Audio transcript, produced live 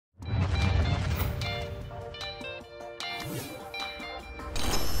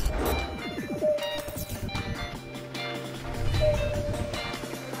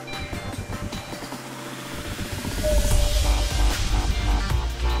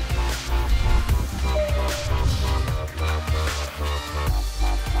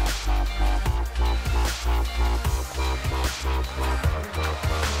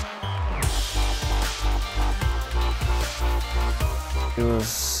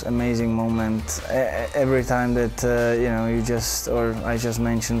was amazing moment. Every time that I just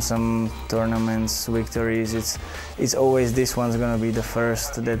mentioned some tournaments, victories, it's always this one's gonna be the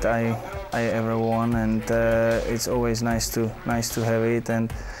first that I ever won, and it's always nice to have it.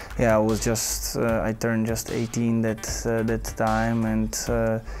 And yeah, I turned just 18 that time, and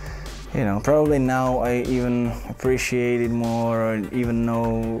probably now I even appreciate it more, or even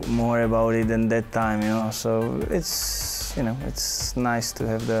know more about it than that time, So it's nice to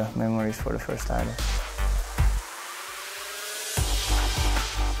have the memories for the first title.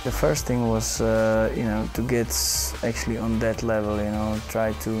 The first thing was, to get actually on that level,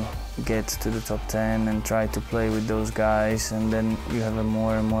 try to get to the top 10 and try to play with those guys, and then you have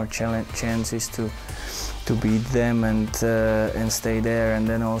more and more chances to beat them and stay there. And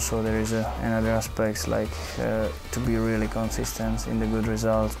then also there is another aspect, like to be really consistent in the good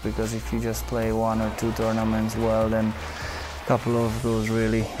results, because if you just play one or two tournaments well, then a couple of goes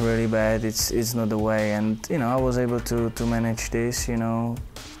really bad, it's not the way. And I was able to manage this,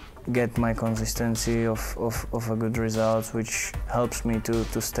 get my consistency of a good results, which helps me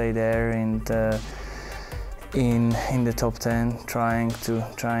to stay there and in the top 10, trying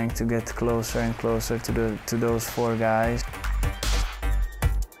to get closer and closer to those four guys.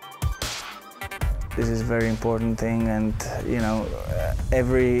 This is a very important thing, and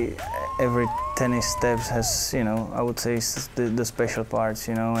every tennis steps has, I would say, the special parts,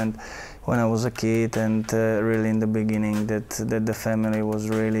 And when I was a kid, and really in the beginning, that the family was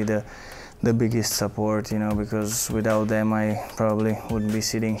really the biggest support, because without them I probably wouldn't be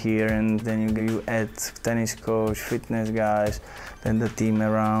sitting here. And then you add tennis coach, fitness guys, then the team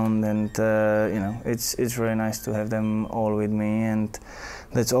around, and it's really nice to have them all with me, and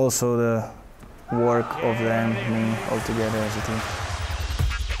that's also the work of them, me, all together as a team.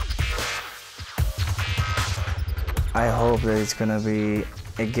 I hope that it's gonna be,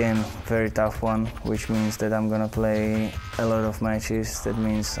 again, very tough one, which means that I'm gonna play a lot of matches. That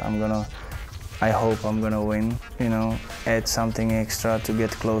means I hope I'm gonna win, add something extra to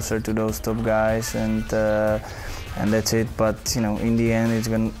get closer to those top guys, and that's it. But in the end,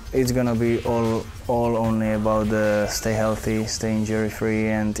 it's gonna be all only about stay healthy, stay injury free,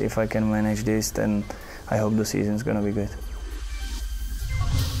 and if I can manage this, then I hope the season's gonna be good.